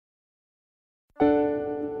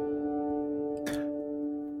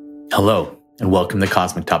Hello, and welcome to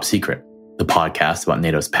Cosmic Top Secret, the podcast about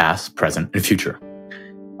NATO's past, present, and future.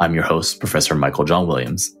 I'm your host, Professor Michael John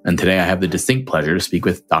Williams, and today I have the distinct pleasure to speak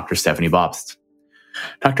with Dr. Stefanie Babst.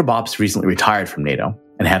 Dr. Babst recently retired from NATO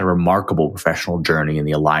and had a remarkable professional journey in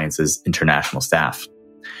the Alliance's international staff.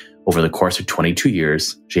 Over the course of 22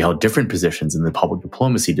 years, she held different positions in the Public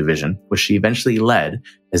Diplomacy Division, which she eventually led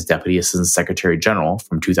as Deputy Assistant Secretary General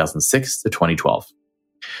from 2006 to 2012.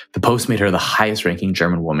 The post made her the highest-ranking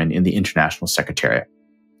German woman in the International Secretariat.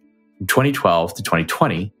 From 2012 to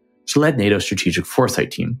 2020, she led NATO's Strategic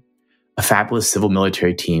Foresight Team, a fabulous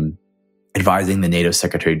civil-military team advising the NATO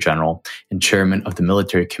Secretary General and Chairman of the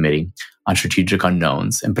Military Committee on strategic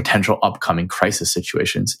unknowns and potential upcoming crisis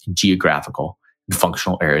situations in geographical and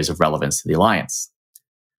functional areas of relevance to the alliance.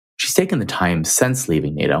 She's taken the time since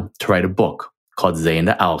leaving NATO to write a book called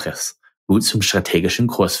Sehende Auges, Mut zum strategischen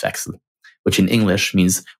Kurswechsel, which in English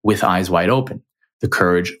means with eyes wide open, the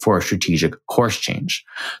courage for a strategic course change.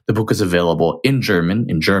 The book is available in German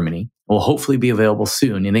in Germany and will hopefully be available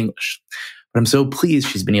soon in English. But I'm so pleased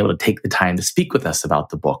she's been able to take the time to speak with us about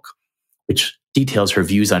the book, which details her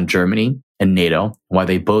views on Germany and NATO and why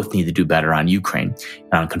they both need to do better on Ukraine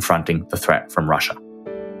and on confronting the threat from Russia.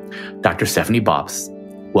 Dr. Stefanie Babst,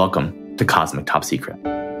 welcome to Cosmic Top Secret.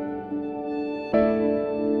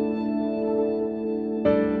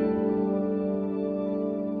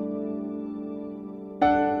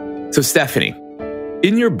 So Stefanie,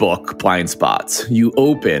 in your book, Blind Spots, you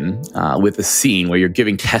open with a scene where you're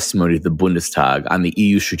giving testimony to the Bundestag on the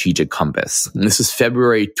EU strategic compass. And this is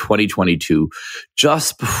February 2022,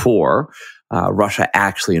 just before Russia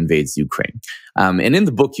actually invades Ukraine. And in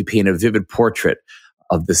the book, you paint a vivid portrait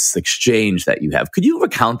of this exchange that you have. Could you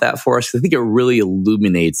recount that for us? I think it really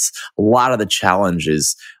illuminates a lot of the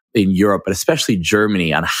challenges in Europe, but especially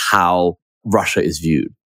Germany, on how Russia is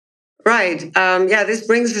viewed. Right. This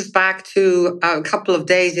brings us back to a couple of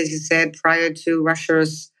days, as you said, prior to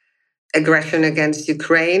Russia's aggression against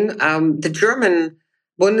Ukraine. The German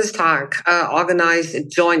Bundestag organized a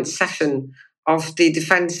joint session of the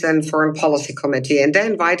Defense and Foreign Policy Committee, and they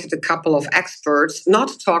invited a couple of experts not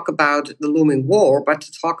to talk about the looming war, but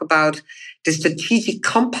to talk about the strategic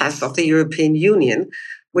compass of the European Union,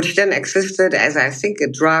 which then existed as, I think, a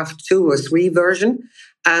draft 2 or 3 version.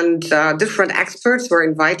 And different experts were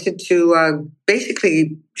invited to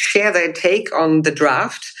basically share their take on the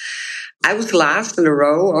draft. I was last in a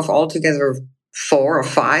row of altogether 4 or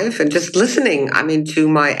 5, and just listening, to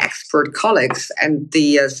my expert colleagues and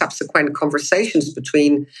the subsequent conversations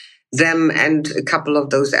between them and a couple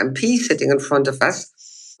of those MPs sitting in front of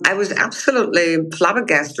us, I was absolutely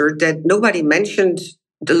flabbergasted that nobody mentioned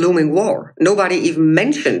the looming war. Nobody even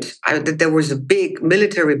mentioned that there was a big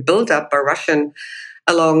military buildup by Russian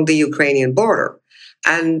along the Ukrainian border.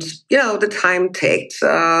 And, the time ticked.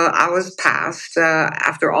 Hours passed.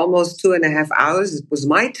 After almost 2.5 hours, it was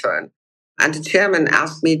my turn. And the chairman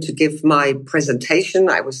asked me to give my presentation.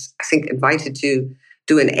 I was, invited to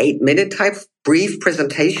do an 8-minute type brief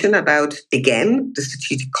presentation about, again, the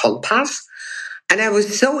strategic compass. And I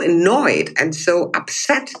was so annoyed and so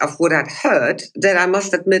upset of what I'd heard that I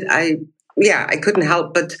must admit I couldn't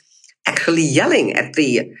help but actually yelling at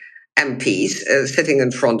the MPs sitting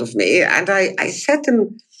in front of me. And I said to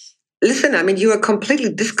them, listen, you are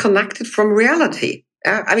completely disconnected from reality.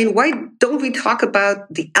 Why don't we talk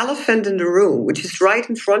about the elephant in the room, which is right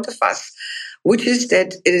in front of us, which is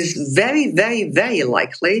that it is very, very, very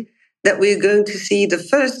likely that we're going to see the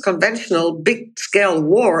first conventional big-scale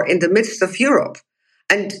war in the midst of Europe.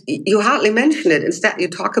 And you hardly mention it. Instead, you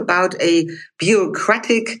talk about a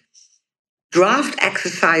bureaucratic draft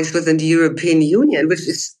exercise within the European Union, which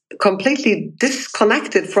is completely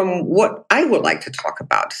disconnected from what I would like to talk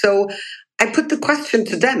about. So I put the question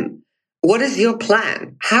to them. What is your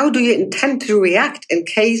plan? How do you intend to react in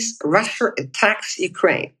case Russia attacks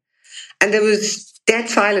Ukraine? And there was dead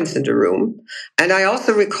silence in the room. And I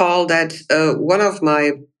also recall that one of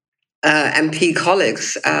my MP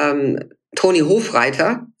colleagues, Toni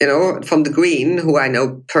Hofreiter, from the Green, who I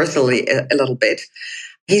know personally a little bit,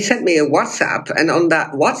 he sent me a WhatsApp, and on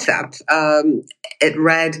that WhatsApp, it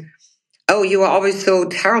read, "Oh, you are always so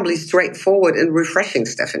terribly straightforward and refreshing,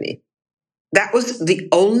 Stefanie." That was the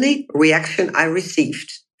only reaction I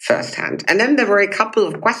received firsthand. And then there were a couple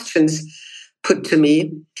of questions put to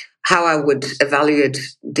me, how I would evaluate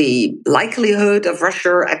the likelihood of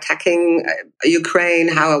Russia attacking Ukraine,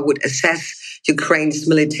 how I would assess Ukraine's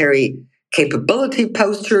military capability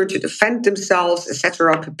posture to defend themselves,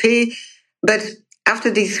 etc. pp. But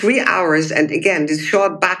after these 3 hours, and again, this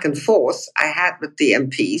short back and forth I had with the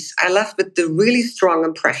MPs, I left with the really strong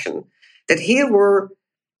impression that here were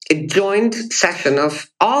a joint session of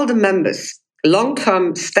all the members,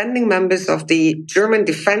 long-term standing members of the German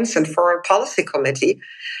Defense and Foreign Policy Committee,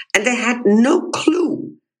 and they had no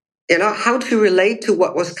clue, how to relate to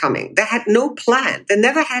what was coming. They had no plan. They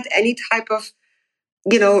never had any type of,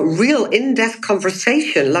 real in-depth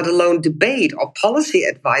conversation, let alone debate or policy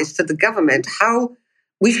advice to the government, how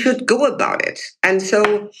we should go about it. And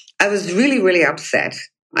so I was really, really upset.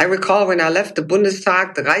 I recall when I left the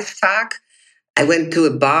Bundestag, the Reichstag, I went to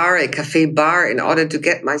a cafe bar, in order to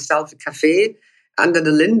get myself a cafe under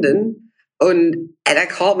the linden. And I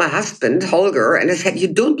called my husband, Holger, and I said,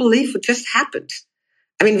 you don't believe what just happened.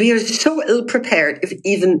 I mean, we are so ill prepared.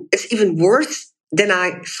 It's even worse than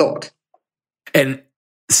I thought. And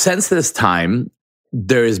since this time,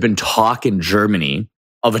 there has been talk in Germany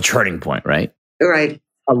of a turning point, right? Right.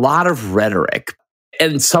 A lot of rhetoric.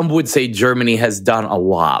 And some would say Germany has done a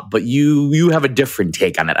lot, but you have a different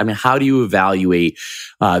take on it. I mean, how do you evaluate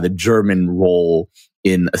the German role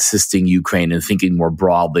in assisting Ukraine and thinking more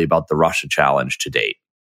broadly about the Russia challenge to date?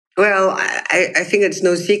 Well, I think it's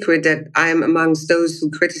no secret that I'm amongst those who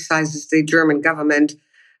criticizes the German government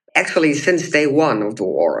actually since day one of the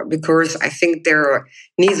war, because I think they're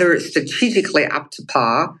neither strategically up to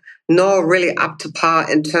par nor really up to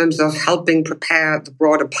par in terms of helping prepare the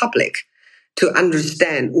broader public to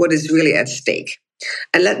understand what is really at stake.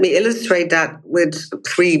 And let me illustrate that with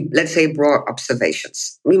three, let's say, broad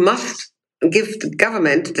observations. We must give the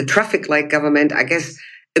government, the traffic light government, I guess,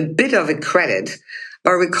 a bit of a credit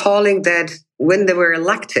by recalling that when they were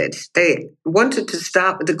elected, they wanted to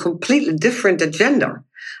start with a completely different agenda.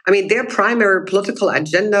 I mean, their primary political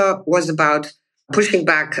agenda was about pushing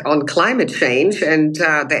back on climate change, and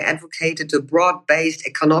they advocated a broad-based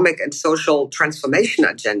economic and social transformation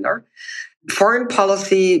agenda. Foreign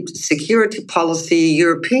policy, security policy,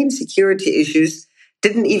 European security issues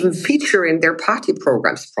didn't even feature in their party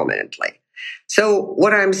programs prominently. So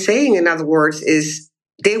what I'm saying, in other words, is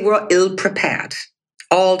they were ill prepared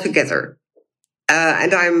altogether.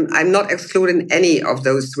 And I'm not excluding any of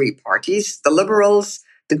those three parties, the Liberals,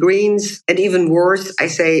 the Greens, and even worse, I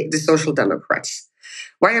say the Social Democrats.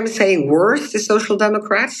 Why I'm saying worse, the Social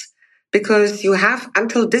Democrats? Because you have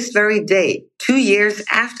until this very day, 2 years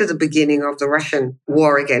after the beginning of the Russian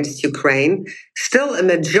war against Ukraine, still a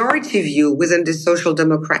majority view within the Social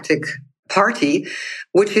Democratic Party,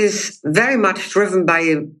 which is very much driven by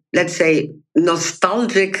a, let's say,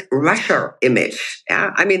 nostalgic Russia image.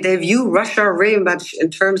 Yeah? I mean, they view Russia very much in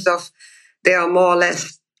terms of they are more or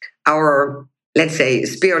less our, let's say,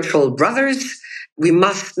 spiritual brothers. We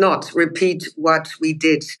must not repeat what we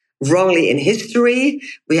did wrongly in history.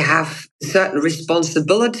 We have a certain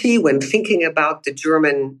responsibility when thinking about the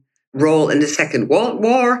German role in the Second World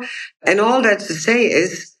War. And all that to say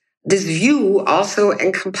is, this view also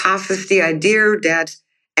encompasses the idea that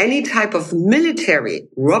any type of military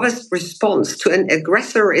robust response to an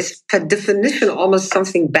aggressor is per definition almost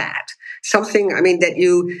something bad. Something, I mean, that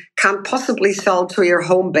you can't possibly sell to your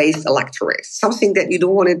home-based electorate. Something that you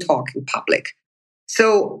don't want to talk in public.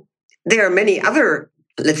 So there are many other,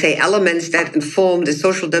 let's say, elements that inform the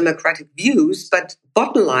social democratic views. But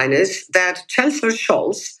bottom line is that Chancellor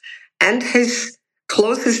Scholz and his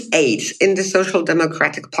closest aides in the Social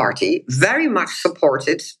Democratic Party, very much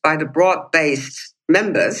supported by the broad-based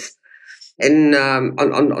members on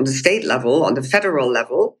the state level, on the federal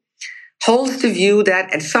level, holds the view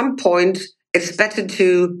that at some point it's better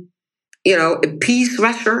to, appease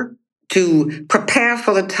Russia, to prepare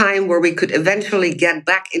for the time where we could eventually get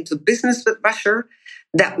back into business with Russia,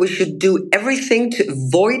 that we should do everything to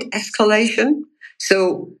avoid escalation.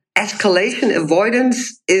 So escalation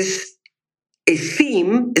avoidance is a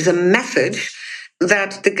theme, is a message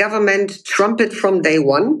that the government trumpeted from day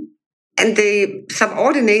one, and they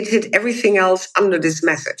subordinated everything else under this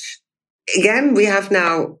message. Again, we have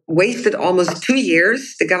now wasted almost 2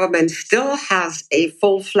 years. The government still has a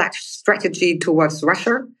full-fledged strategy towards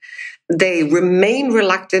Russia. They remain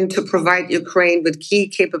reluctant to provide Ukraine with key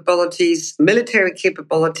capabilities, military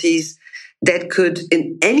capabilities that could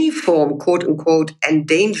in any form, quote unquote,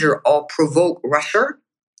 endanger or provoke Russia.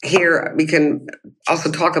 Here we can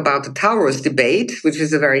also talk about the Taurus debate, which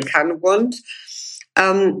is a very common one.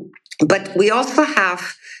 But we also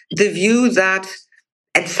have the view that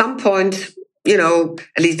at some point,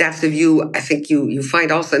 at least that's the view I think you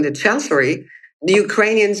find also in the Chancellery, the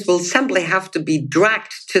Ukrainians will simply have to be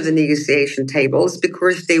dragged to the negotiation tables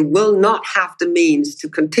because they will not have the means to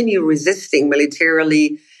continue resisting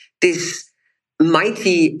militarily this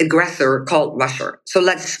mighty aggressor called Russia. So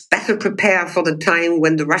let's better prepare for the time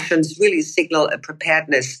when the Russians really signal a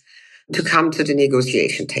preparedness to come to the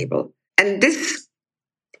negotiation table. And this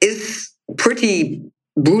is pretty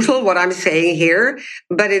brutal what I'm saying here,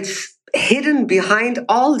 but it's hidden behind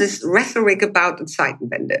all this rhetoric about the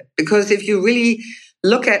Zeitenwende. Because if you really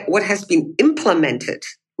look at what has been implemented,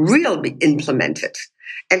 really implemented,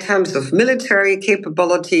 in terms of military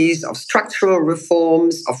capabilities, of structural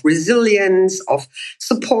reforms, of resilience, of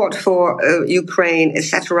support for Ukraine,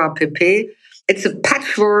 etc., pp. It's a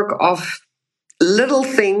patchwork of little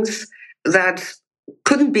things that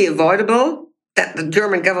couldn't be avoidable, that the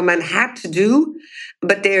German government had to do,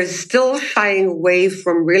 but they're still shying away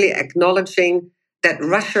from really acknowledging that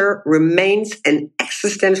Russia remains an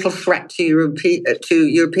existential threat to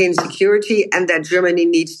European security, and that Germany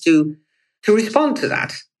needs to respond to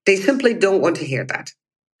that. They simply don't want to hear that.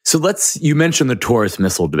 So you mentioned the Taurus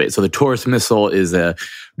missile debate. So the Taurus missile is a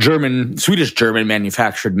Swedish-German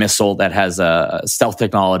manufactured missile that has a stealth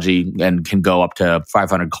technology and can go up to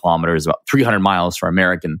 500 kilometers, about 300 miles for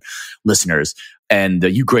American listeners. And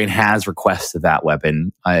Ukraine has requested that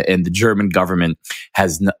weapon, and the German government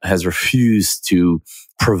has refused to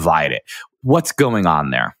provide it. What's going on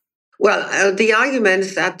there? Well, the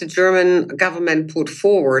arguments that the German government put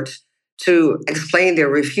forward to explain their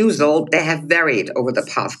refusal, they have varied over the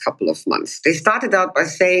past couple of months. They started out by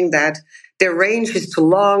saying that their range is too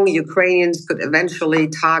long. Ukrainians could eventually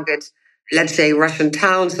target, let's say, Russian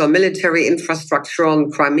towns or military infrastructure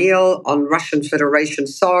on Crimea, on Russian Federation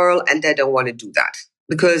soil, and they don't want to do that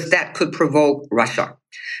because that could provoke Russia.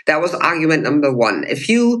 That was argument number one. A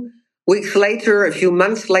few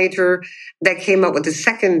months later, they came up with a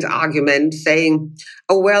second argument saying,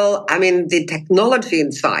 the technology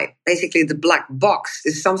inside, basically the black box,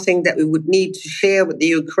 is something that we would need to share with the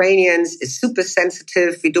Ukrainians. It's super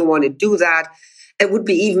sensitive. We don't want to do that. It would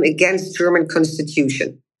be even against German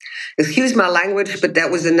constitution. Excuse my language, but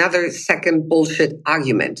that was another second bullshit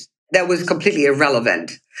argument that was completely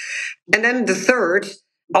irrelevant. And then the third,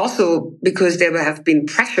 also because they have been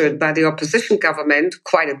pressured by the opposition government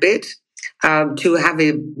quite a bit to have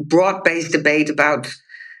a broad-based debate about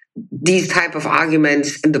these type of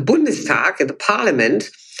arguments in the Bundestag, in the parliament,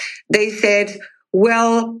 they said,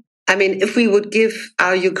 if we would give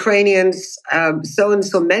our Ukrainians so and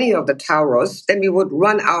so many of the Taurus, then we would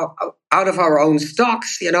run out of our own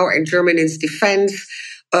stocks, and Germany's defense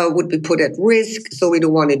would be put at risk, so we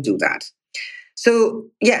don't want to do that. So,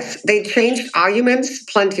 yes, they changed arguments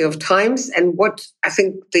plenty of times. And what I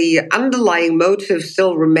think the underlying motive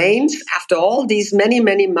still remains after all these many,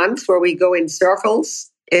 many months where we go in circles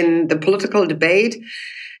in the political debate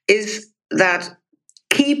is that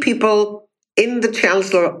key people in the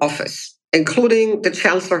Chancellor office, including the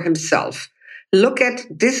Chancellor himself, look at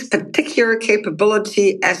this particular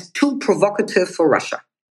capability as too provocative for Russia.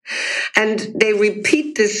 And they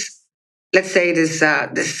repeat this, let's say, this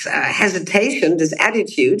hesitation, this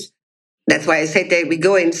attitude. That's why I say that we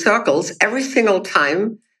go in circles every single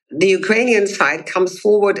time the Ukrainian side comes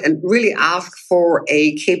forward and really asks for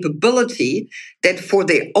a capability that for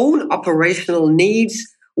their own operational needs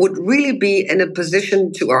would really be in a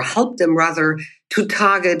position to, or help them rather, to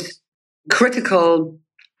target critical,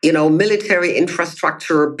 military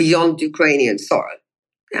infrastructure beyond Ukrainian soil.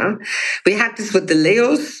 Yeah. We had this with the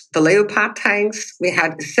Leopard tanks. We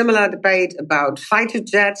had a similar debate about fighter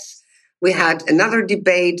jets. We had another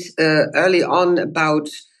debate early on about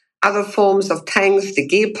other forms of tanks, the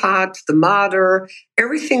Gepard, the Marder,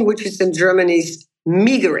 everything which is in Germany's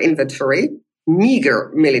meager military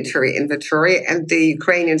inventory. And the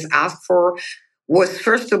Ukrainians asked for was,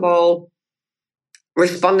 first of all,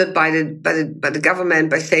 responded by the government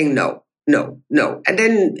by saying no. And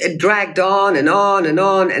then it dragged on and on and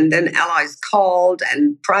on. And then allies called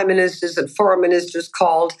and prime ministers and foreign ministers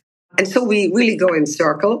called. And so we really go in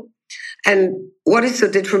circle. And what is so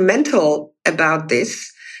detrimental about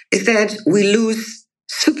this is that we lose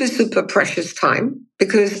super, super precious time,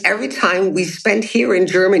 because every time we spend here in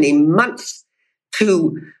Germany months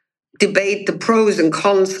to debate the pros and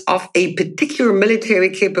cons of a particular military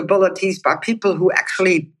capabilities by people who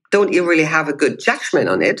actually don't even really have a good judgment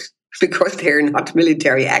on it, because they're not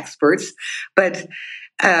military experts, but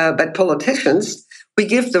politicians, we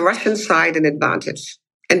give the Russian side an advantage.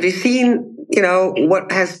 And we've seen,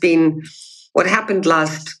 what happened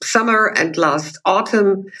last summer and last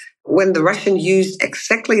autumn, when the Russians used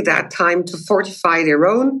exactly that time to fortify their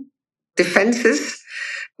own defenses,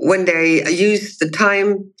 when they used the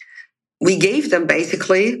time we gave them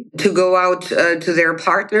basically to go out to their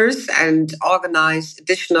partners and organize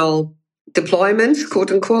additional deployments,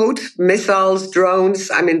 quote unquote, missiles, drones,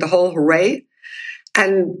 the whole array.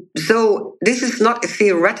 And so this is not a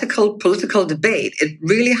theoretical political debate. It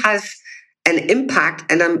really has an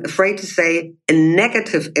impact, and I'm afraid to say a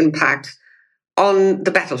negative impact on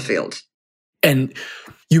the battlefield. And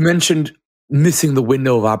you mentioned missing the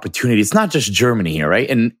window of opportunity. It's not just Germany here, right?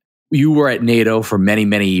 And you were at NATO for many,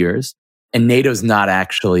 many years, and NATO's not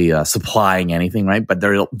actually supplying anything, right? But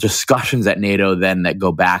there are discussions at NATO then that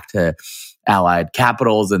go back to allied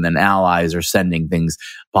capitals, and then allies are sending things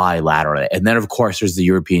bilaterally. And then, of course, there's the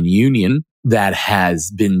European Union that has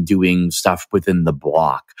been doing stuff within the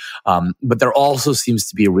bloc. But there also seems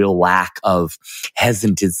to be a real lack of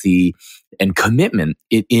hesitancy and commitment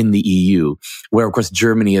in the EU, where, of course,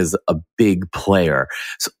 Germany is a big player.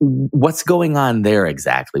 So what's going on there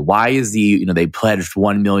exactly? Why is they pledged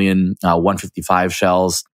 1 million 155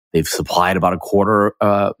 shells. They've supplied about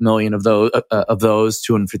 250,000 of those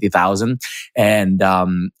 250,000. And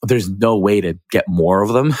there's no way to get more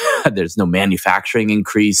of them. There's no manufacturing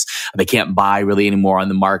increase. They can't buy really anymore on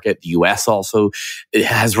the market. The U.S. also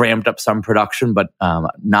has ramped up some production, but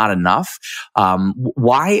not enough.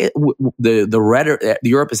 Why the rhetoric?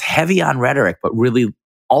 Europe is heavy on rhetoric, but really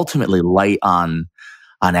ultimately light on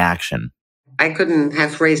action. I couldn't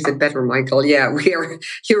have phrased it better, Michael. Yeah,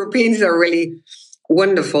 Europeans are really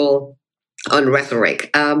wonderful on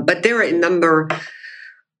rhetoric, but there are a number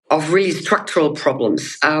of really structural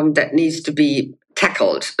problems that needs to be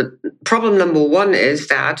tackled. Problem number one is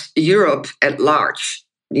that Europe at large,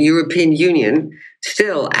 the European Union,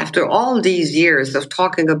 still, after all these years of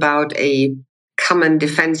talking about a common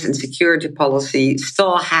defense and security policy,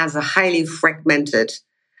 still has a highly fragmented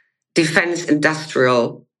defense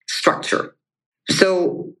industrial structure.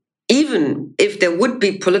 So even if there would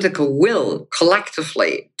be political will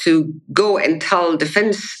collectively to go and tell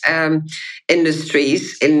defense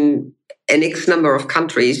industries in an X number of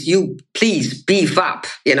countries, you please beef up,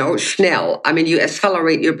 schnell. I mean, you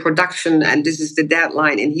accelerate your production, and this is the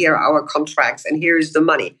deadline, and here are our contracts, and here is the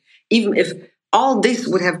money. Even if all this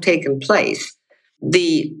would have taken place,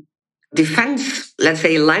 the defense, let's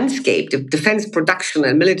say, landscape, the defense production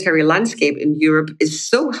and military landscape in Europe is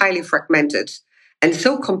so highly fragmented and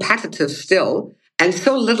so competitive still, and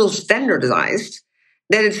so little standardized,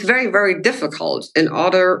 that it's very, very difficult in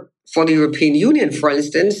order for the European Union, for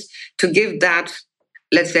instance, to give that,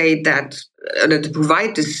 let's say, to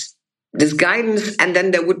provide this guidance, and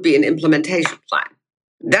then there would be an implementation plan.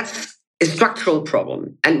 That's a structural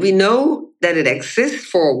problem. And we know that it exists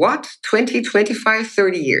for 20, 25,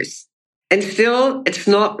 30 years. And still, it's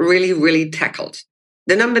not really, really tackled.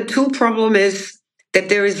 The number two problem is that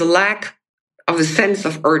there is a lack of a sense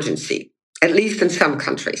of urgency, at least in some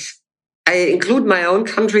countries. I include my own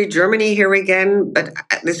country, Germany, here again, but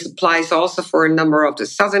this applies also for a number of the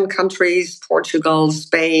southern countries, Portugal,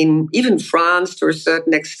 Spain, even France to a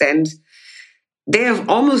certain extent. They have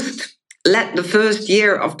almost let the first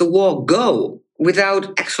year of the war go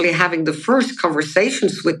without actually having the first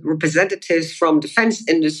conversations with representatives from defense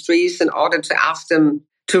industries in order to ask them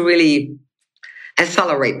to really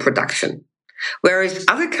accelerate production. Whereas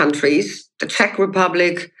other countries, the Czech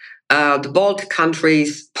Republic, the Baltic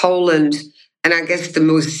countries, Poland, and I guess the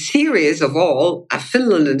most serious of all,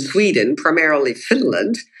 Finland and Sweden, primarily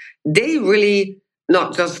Finland, they really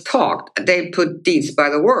not just talked, they put deeds by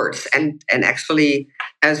the words and actually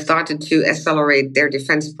started to accelerate their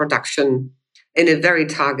defense production in a very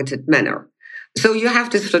targeted manner. So you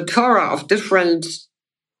have this plethora of different,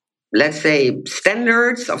 let's say,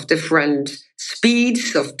 standards, of different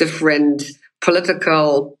speeds, of different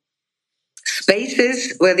political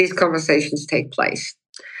spaces where these conversations take place.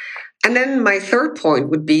 And then my third point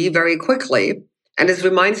would be very quickly, and this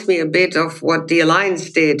reminds me a bit of what the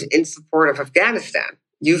Alliance did in support of Afghanistan.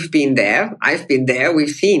 You've been there, I've been there,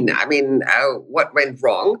 we've seen, what went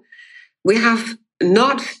wrong. We have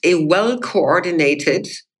not a well-coordinated,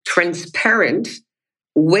 transparent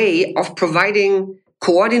way of providing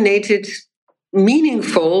coordinated,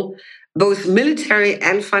 meaningful, both military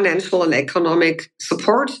and financial and economic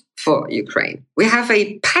support for Ukraine. We have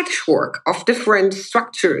a patchwork of different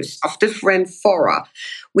structures, of different fora.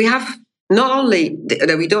 We have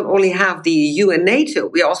we don't only have the EU and NATO,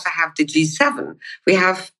 we also have the G7. We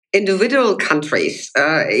have individual countries,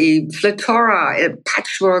 a plethora, a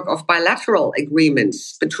patchwork of bilateral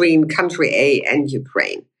agreements between country A and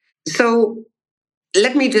Ukraine. So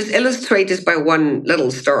let me just illustrate this by one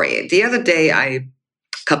little story. The other day, a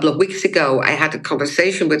couple of weeks ago, I had a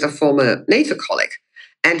conversation with a former NATO colleague,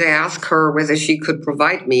 and I asked her whether she could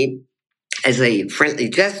provide me, as a friendly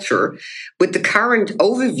gesture, with the current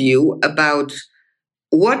overview about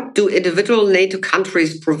what do individual NATO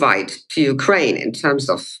countries provide to Ukraine in terms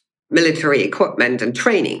of military equipment and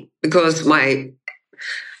training. Because my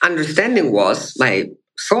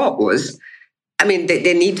thought was,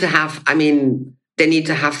 they need to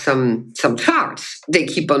have some charts. They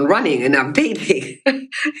keep on running and updating. And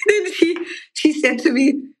then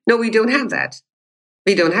me, no, we don't have that.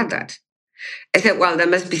 We don't have that. I said, well, there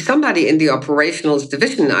must be somebody in the operationals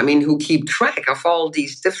division, who keep track of all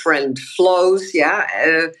these different flows,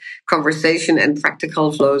 conversation and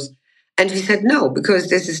practical flows. And he said, no, because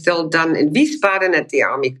this is still done in Wiesbaden at the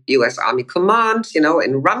U.S. Army Command, in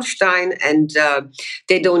Ramstein, and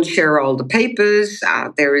they don't share all the papers.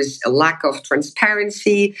 There is a lack of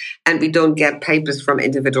transparency, and we don't get papers from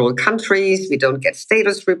individual countries. We don't get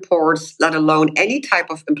status reports, let alone any type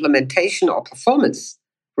of implementation or performance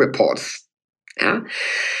reports. Yeah.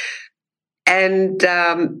 And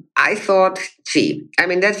I thought,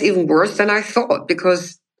 that's even worse than I thought,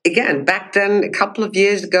 because again, back then, a couple of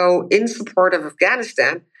years ago, in support of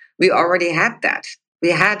Afghanistan, we already had that. We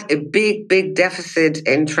had a big, big deficit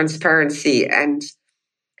in transparency and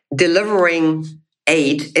delivering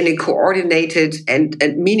aid in a coordinated and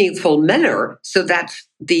meaningful manner so that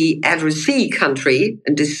the addressee country,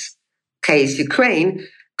 in this case, Ukraine,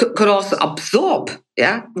 could also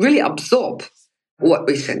really absorb what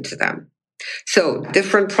we sent to them. So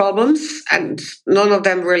different problems, and none of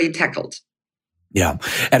them really tackled. Yeah.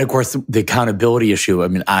 And of course, the accountability issue,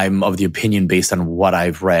 I'm of the opinion, based on what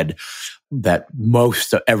I've read, that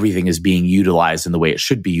most of everything is being utilized in the way it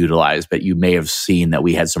should be utilized. But you may have seen that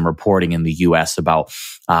we had some reporting in the U.S. about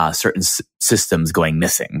certain systems going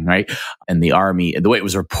missing, right? And the Army, the way it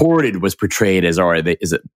was reported, was portrayed as,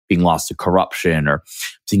 is it being lost to corruption or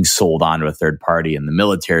being sold on to a third party? And the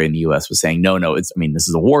military in the U.S. was saying, no, this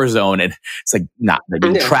is a war zone. And it's like not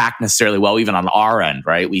being tracked necessarily well, even on our end,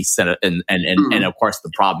 right? We sent it, and of course,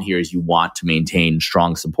 the problem here is you want to maintain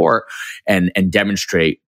strong support and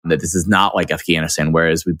demonstrate that this is not like Afghanistan,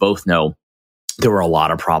 whereas we both know there were a lot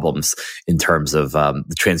of problems in terms of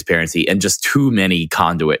the transparency and just too many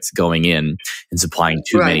conduits going in and supplying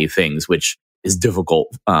too many things, which is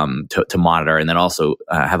difficult to monitor and then also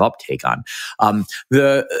have uptake on.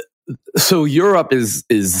 So Europe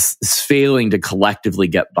is failing to collectively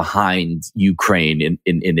get behind Ukraine in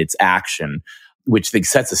its action, which I think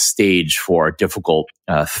sets a stage for a difficult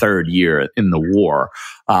third year in the war.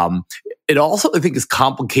 It also, I think, is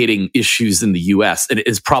complicating issues in the U.S. and it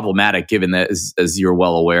is problematic, given that, as you're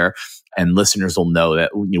well aware, and listeners will know,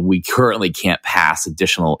 that we currently can't pass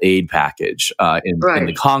additional aid package in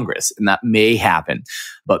the Congress, and that may happen.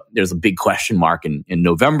 But there's a big question mark in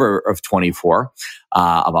November of 24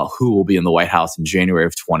 about who will be in the White House in January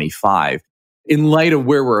of 25. In light of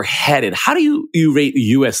where we're headed, how do you rate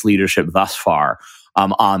U.S. leadership thus far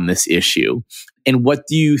on this issue? And what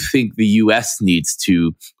do you think the U.S.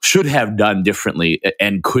 should have done differently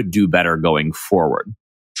and could do better going forward?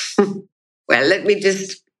 Well, let me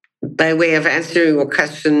just, by way of answering your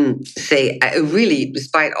question, say I really,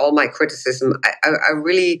 despite all my criticism, I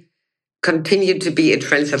really continue to be a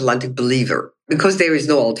transatlantic believer, because there is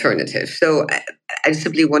no alternative. So I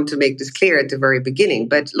simply want to make this clear at the very beginning.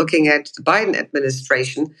 But looking at the Biden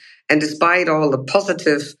administration, and despite all the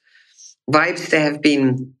positive vibes they have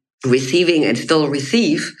been receiving and still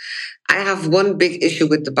receive, I have one big issue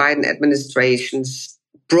with the Biden administration's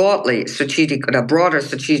broader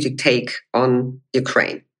strategic take on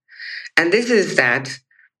Ukraine. And this is that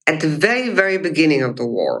at the very, very beginning of the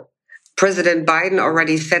war, President Biden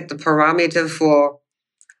already set the parameter for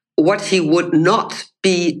what he would not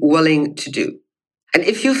be willing to do. And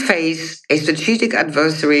if you face a strategic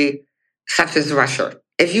adversary such as Russia,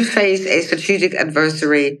 if you face a strategic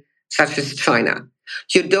adversary such as China,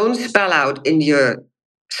 you don't spell out in your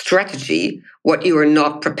strategy what you are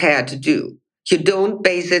not prepared to do. You don't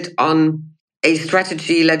base it on a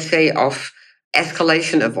strategy, let's say, of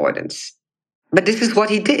escalation avoidance. But this is what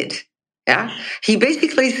he did. Yeah, he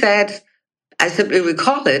basically said, I simply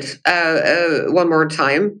recall it one more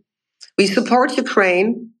time, we support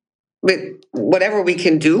Ukraine with whatever we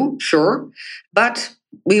can do, sure, but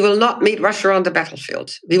we will not meet Russia on the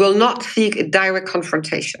battlefield. We will not seek a direct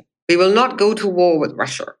confrontation. We will not go to war with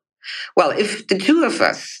Russia. Well, if the two of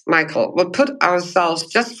us, Michael, would put ourselves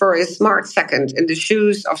just for a smart second in the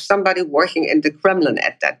shoes of somebody working in the Kremlin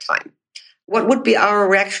at that time, what would be our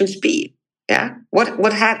reactions be? Yeah,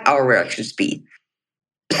 what had our reactions be?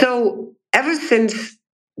 So ever since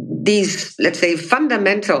these, let's say,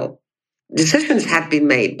 fundamental decisions had been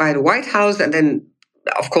made by the White House and then,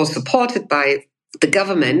 of course, supported by the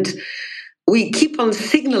government, we keep on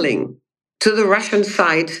signaling to the Russian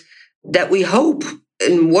side that we hope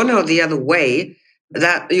in one or the other way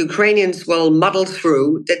that the Ukrainians will muddle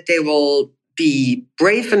through, that they will be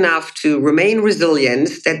brave enough to remain resilient,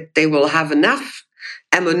 that they will have enough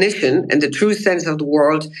ammunition in the true sense of the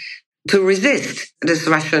word to resist this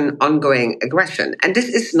Russian ongoing aggression. And this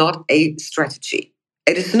is not a strategy.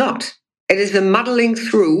 It is not. It is a muddling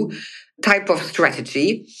through type of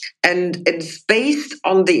strategy, and it's based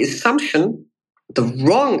on the assumption, the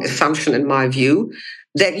wrong assumption in my view,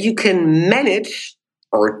 that you can manage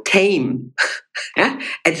or tame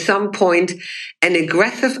at some point an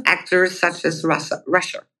aggressive actor such as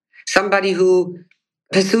Russia, somebody who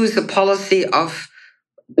pursues a policy of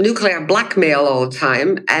nuclear blackmail all the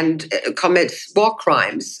time and commits war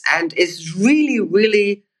crimes and is really,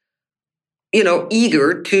 really,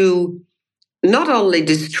 eager to not only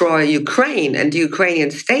destroy Ukraine and the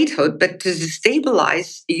Ukrainian statehood, but to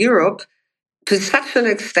destabilize Europe to such an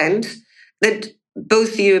extent that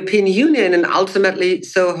both the European Union and ultimately,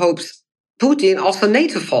 so hopes Putin, also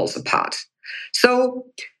NATO falls apart. So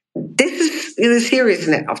this is the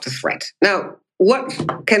seriousness of the threat. Now, what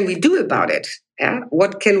can we do about it? Yeah?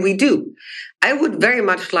 What can we do? I would very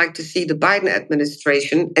much like to see the Biden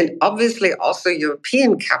administration and obviously also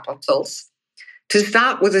European capitals to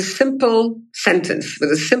start with a simple sentence,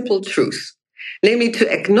 with a simple truth, namely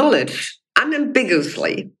to acknowledge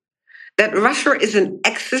unambiguously that Russia is an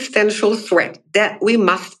existential threat that we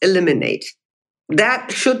must eliminate.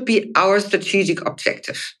 That should be our strategic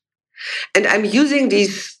objective. And I'm using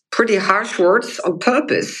these pretty harsh words on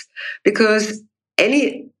purpose because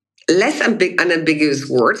any less unambiguous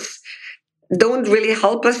words don't really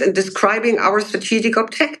help us in describing our strategic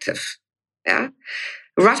objective. Yeah?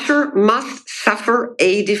 Russia must suffer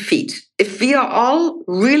a defeat. If we are all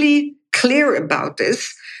really clear about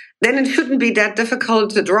this, then it shouldn't be that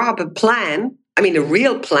difficult to draw up a plan. I mean, a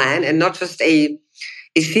real plan and not just a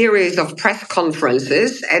series of press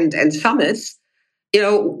conferences and summits,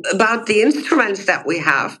 about the instruments that we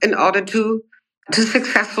have in order to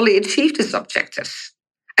successfully achieve these objectives.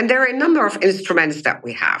 And there are a number of instruments that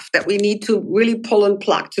we have that we need to really pull and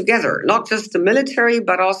plug together, not just the military,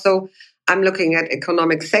 but also I'm looking at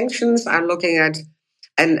economic sanctions. I'm looking at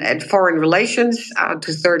foreign relations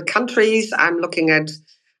to third countries. I'm looking at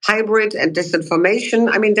hybrid and disinformation.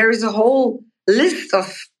 I mean, there is a whole list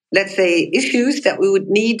of, let's say, issues that we would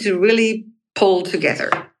need to really pull together.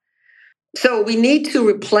 So we need to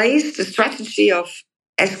replace the strategy of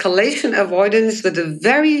escalation avoidance with a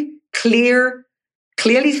very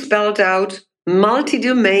clearly spelled out,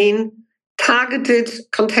 multi-domain, targeted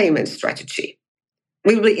containment strategy.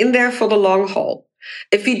 We will be in there for the long haul.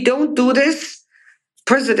 If we don't do this,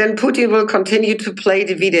 President Putin will continue to play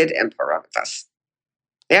divided emperor with us.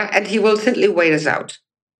 Yeah, and he will simply wait us out.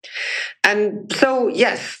 And so,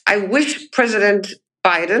 yes, I wish President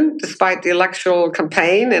Biden, despite the electoral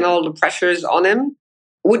campaign and all the pressures on him,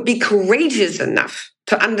 would be courageous enough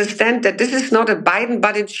to understand that this is not a Biden,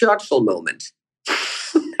 but a Churchill moment.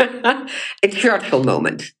 A Churchill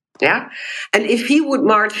moment. Yeah. And if he would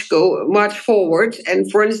march forward and,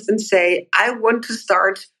 for instance, say, I want to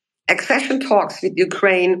start accession talks with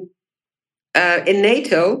Ukraine in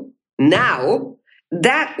NATO now,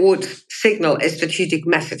 that would signal a strategic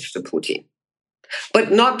message to Putin.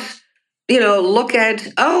 But not, look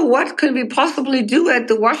at, what could we possibly do at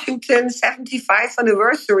the Washington 75th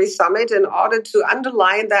anniversary summit in order to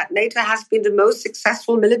underline that NATO has been the most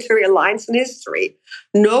successful military alliance in history.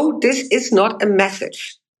 No, this is not a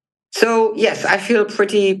message. So, yes, I feel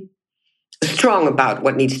pretty strong about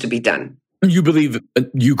what needs to be done. You believe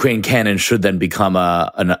Ukraine can and should then become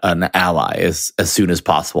an ally as soon as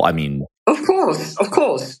possible? I mean... Of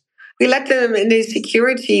course. We let them in a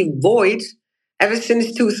security void ever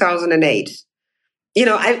since 2008.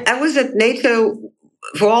 I was at NATO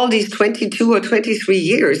for all these 22 or 23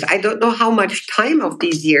 years. I don't know how much time of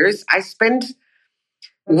these years I spent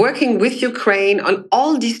working with Ukraine on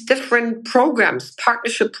all these different programs,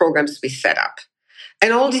 partnership programs we set up,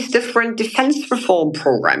 and all these different defense reform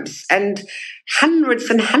programs, and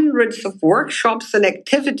hundreds of workshops and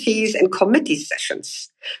activities and committee sessions.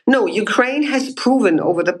 No, Ukraine has proven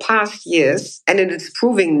over the past years, and it is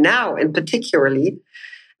proving now in particularly,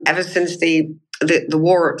 ever since the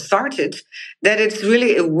war started, that it's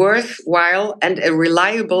really a worthwhile and a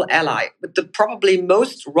reliable ally with the probably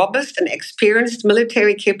most robust and experienced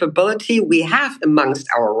military capability we have amongst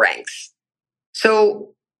our ranks.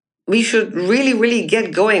 So we should really, really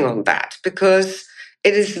get going on that, because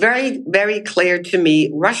it is very, very clear to me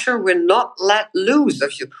Russia will not let loose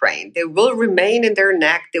of Ukraine. They will remain in their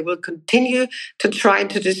neck. They will continue to try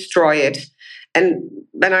to destroy it. And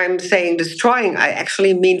when I'm saying destroying, I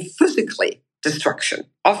actually mean physically destruction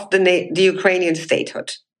of the Ukrainian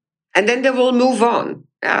statehood. And then they will move on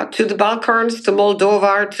to the Balkans, to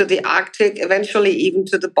Moldova, to the Arctic, eventually even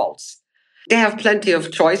to the Balts. They have plenty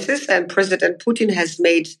of choices, and President Putin has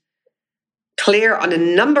made clear on a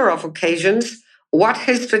number of occasions what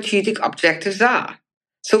his strategic objectives are.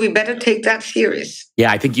 So we better take that serious.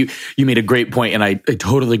 Yeah, I think you made a great point, and I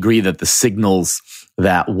totally agree that the signals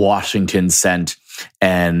that Washington sent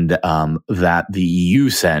and that the EU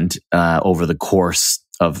sent over the course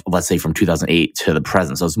of, let's say, from 2008 to the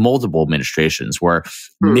present, so those multiple administrations were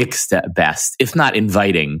mixed at best, if not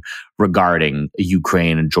inviting, regarding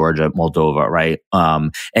Ukraine and Georgia, Moldova, right?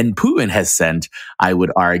 And Putin has sent, I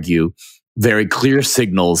would argue, very clear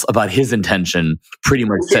signals about his intention pretty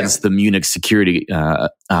much since the Munich Security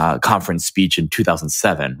Conference speech in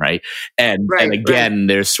 2007, right? And again,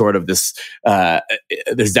 there's sort of this,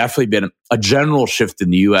 there's definitely been a general shift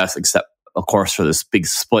in the U.S., except, of course, for this big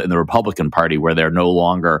split in the Republican Party where they're no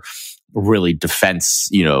longer really defense,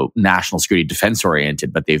 national security defense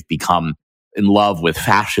oriented, but they've become in love with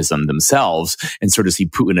fascism themselves and sort of see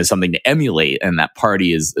Putin as something to emulate. And that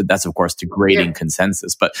party that's of course degrading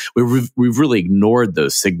consensus. But we've really ignored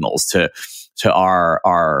those signals to our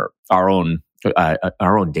own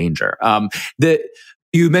danger.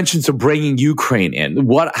 You mentioned bringing Ukraine in.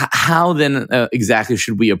 How then exactly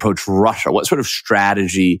should we approach Russia? What sort of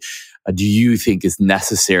strategy do you think is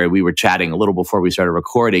necessary? We were chatting a little before we started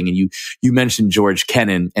recording, and you mentioned George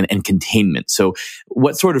Kennan and containment. So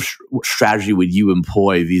what sort of strategy would you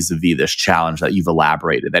employ vis-a-vis this challenge that you've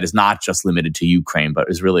elaborated, that is not just limited to Ukraine, but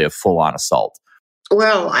is really a full-on assault?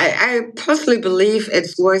 Well, I personally believe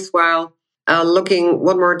it's worthwhile looking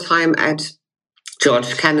one more time at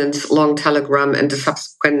George Kennan's long telegram and the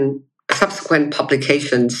subsequent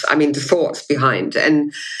publications, the thoughts behind.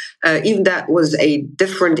 And even that was a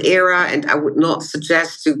different era, and I would not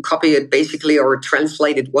suggest to copy it basically or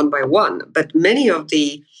translate it one by one. But many of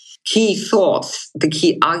the key thoughts, the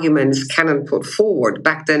key arguments Kennan put forward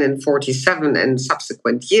back then in 1947 and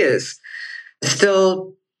subsequent years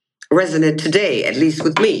still resonate today, at least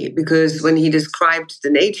with me, because when he described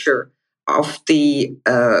the nature of the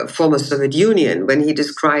former Soviet Union, when he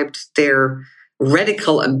described their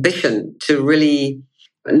radical ambition to really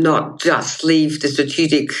not just leave the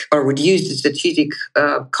strategic or reduce the strategic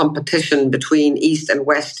competition between East and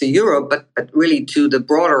West to Europe, but really to the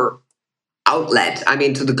broader outlet,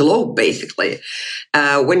 to the globe, basically.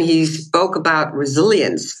 When he spoke about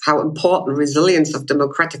resilience, how important resilience of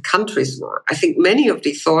democratic countries were, I think many of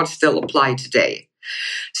these thoughts still apply today.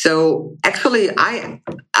 So actually,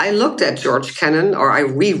 I looked at George Kennan, or I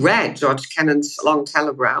reread George Kennan's long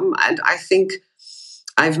telegram, and I think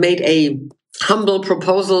I've made a humble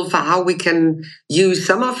proposal for how we can use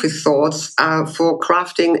some of his thoughts for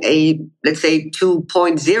crafting a, let's say,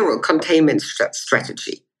 2.0 containment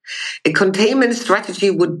strategy. A containment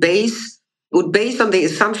strategy would base on the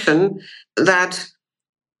assumption that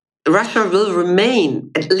Russia will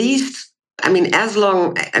remain at least,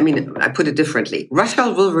 I put it differently.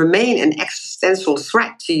 Russia will remain an existential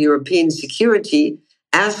threat to European security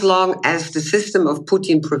as long as the system of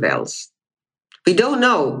Putin prevails. We don't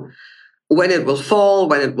know when it will fall,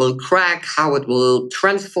 when it will crack, how it will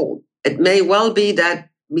transform. It may well be that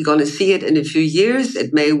we're going to see it in a few years.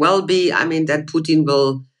 It may well be, that Putin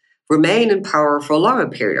will remain in power for a longer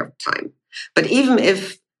period of time. But even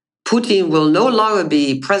if Putin will no longer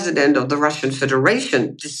be president of the Russian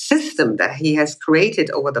Federation, the system that he has created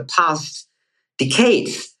over the past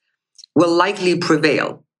decades will likely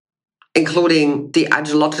prevail, including the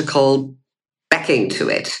ideological backing to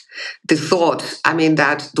it. The thought,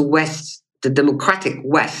 that the West, the democratic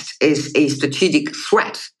West, is a strategic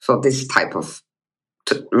threat for this type of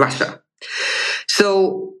Russia.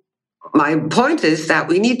 So my point is that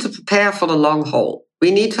we need to prepare for the long haul.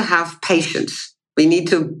 We need to have patience. We need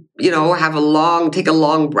to, take a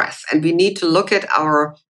long breath, and we need to look at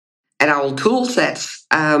our tool sets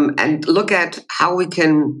and look at how we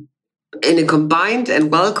can, in a combined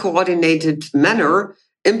and well-coordinated manner,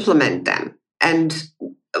 implement them. And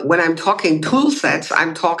when I'm talking tool sets,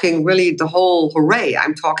 I'm talking really the whole array.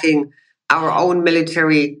 I'm talking our own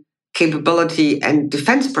military capability and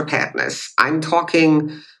defense preparedness. I'm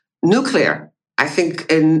talking nuclear. I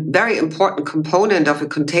think a very important component of a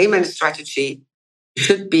containment strategy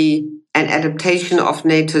should be an adaptation of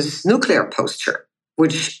NATO's nuclear posture,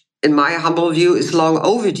 which, in my humble view, is long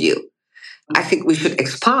overdue. I think we should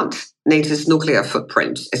expand NATO's nuclear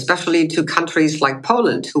footprint, especially to countries like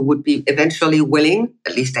Poland, who would be eventually willing,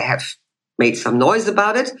 at least they have made some noise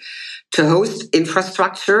about it, to host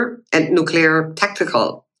infrastructure and nuclear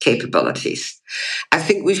tactical capabilities. I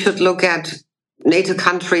think we should look at NATO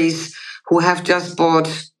countries who have just bought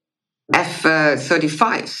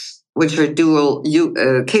F-35s, which are dual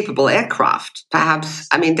capable aircraft. Perhaps,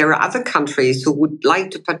 there are other countries who would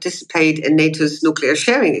like to participate in NATO's nuclear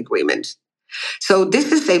sharing agreement. So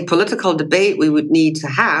this is a political debate we would need to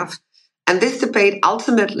have. And this debate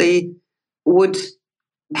ultimately would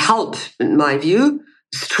help, in my view,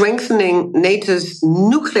 strengthening NATO's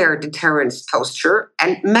nuclear deterrence posture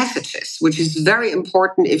and messages, which is very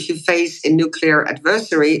important if you face a nuclear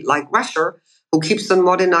adversary like Russia, who keeps on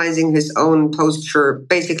modernizing his own posture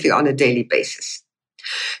basically on a daily basis.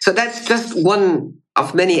 So that's just one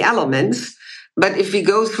of many elements. But if we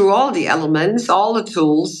go through all the elements, all the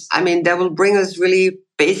tools, that will bring us really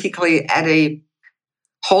basically at a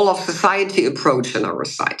whole of society approach on our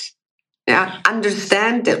side. Yeah,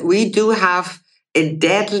 understand that we do have a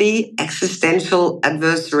deadly existential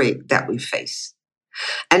adversary that we face.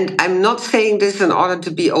 And I'm not saying this in order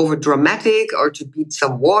to be over dramatic or to beat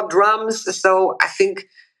some war drums. So I think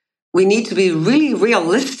we need to be really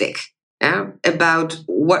realistic about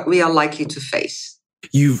what we are likely to face.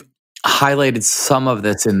 You've highlighted some of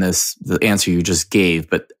this in the answer you just gave,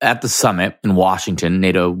 but at the summit in Washington,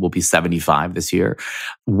 NATO will be 75 this year.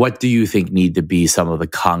 What do you think need to be some of the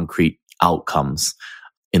concrete outcomes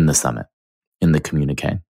in the summit, in the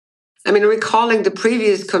communique? Recalling the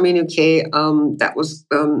previous communique that was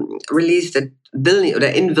released in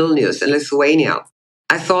Vilnius in Lithuania,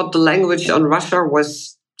 I thought the language on Russia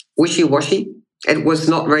was wishy-washy. It was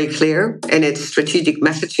not very clear in its strategic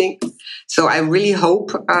messaging. So I really hope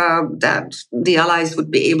that the allies would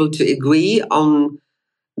be able to agree on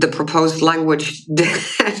the proposed language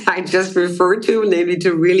that I just referred to, namely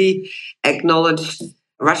to really acknowledge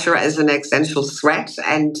Russia as an existential threat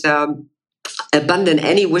and abandon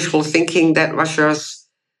any wishful thinking that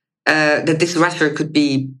this Russia could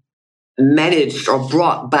be managed or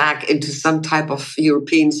brought back into some type of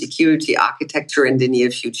European security architecture in the near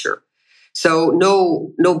future. So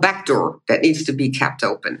no backdoor that needs to be kept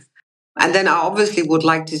open. And then I obviously would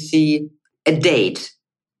like to see a date,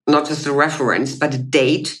 not just a reference, but a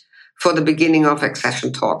date for the beginning of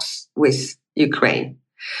accession talks with Ukraine.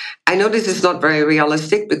 I know this is not very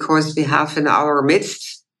realistic because we have in our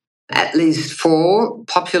midst at least 4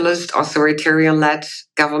 populist authoritarian-led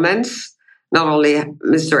governments, not only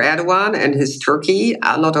Mr. Erdogan and his Turkey,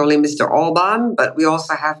 not only Mr. Orban, but we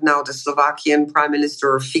also have now the Slovakian Prime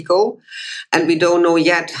Minister Fico. And we don't know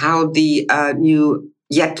yet how the new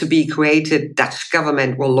yet-to-be-created Dutch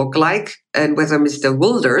government will look like, and whether Mr.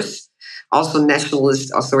 Wilders, also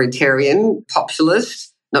nationalist, authoritarian,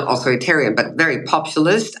 populist, not authoritarian, but very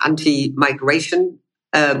populist, anti-migration,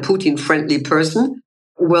 Putin-friendly person,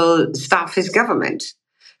 will staff his government.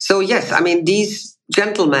 So yes, these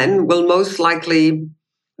gentlemen will most likely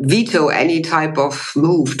veto any type of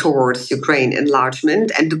move towards Ukraine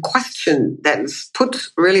enlargement. And the question that is put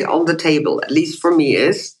really on the table, at least for me,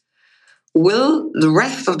 is, will the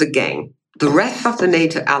rest of the gang, the rest of the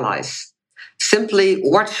NATO allies, simply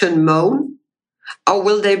watch and moan, or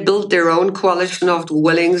will they build their own coalition of the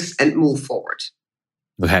willings and move forward?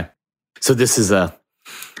 Okay. So this is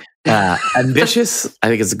ambitious. I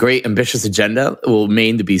think it's a great ambitious agenda. It will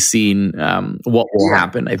remain to be seen what will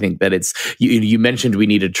happen. I think that it's, you mentioned we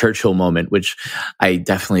need a Churchill moment, which I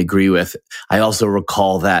definitely agree with. I also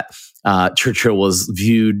recall that Churchill was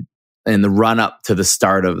viewed in the run-up to the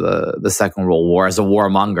start of the Second World War as a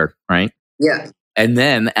warmonger, right? Yeah. And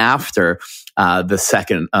then after the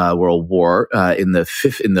Second World War in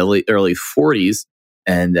the early 40s,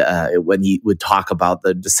 and when he would talk about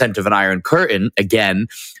the descent of an Iron Curtain, again,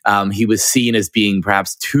 he was seen as being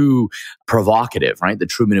perhaps too provocative, right? The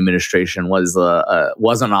Truman administration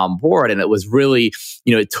wasn't on board, and it was really,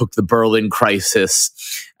 it took the Berlin crisis,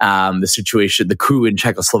 the situation, the coup in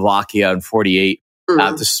Czechoslovakia in 48,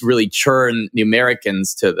 to really churn the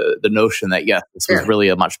Americans to the notion that, yes, this was really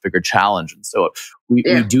a much bigger challenge. And so we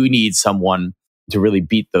do need someone to really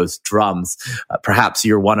beat those drums. Perhaps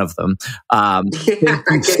you're one of them. Thank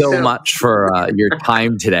you so much for your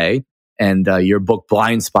time today. And your book,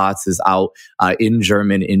 Blind Spots, is out in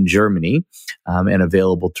German in Germany and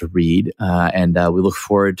available to read. And we look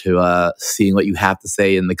forward to seeing what you have to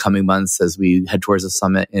say in the coming months as we head towards the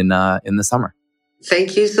summit in the summer.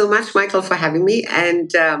 Thank you so much, Michael, for having me.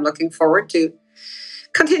 And I'm looking forward to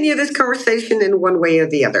continue this conversation in one way or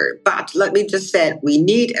the other. But let me just say, we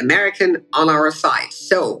need American on our side.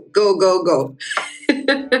 So go, go, go.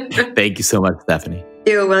 Thank you so much, Stefanie.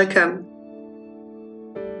 You're welcome.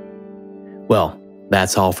 Well,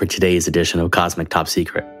 that's all for today's edition of Cosmic Top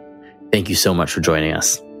Secret. Thank you so much for joining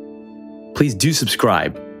us. Please do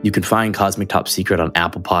subscribe. You can find Cosmic Top Secret on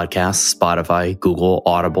Apple Podcasts, Spotify, Google,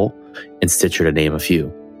 Audible, and Stitcher, to name a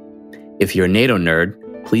few. If you're a NATO nerd,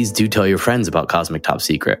 please do tell your friends about Cosmic Top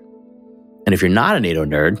Secret. And if you're not a NATO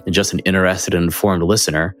nerd and just an interested and informed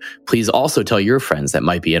listener, please also tell your friends that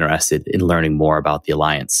might be interested in learning more about the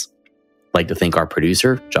Alliance. I'd like to thank our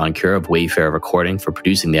producer, John Cure of Wayfair Recording, for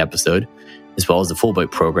producing the episode. as well as the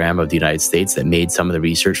Fulbright program of the United States that made some of the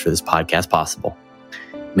research for this podcast possible.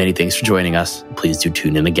 Many thanks for joining us. Please do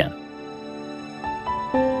tune in again.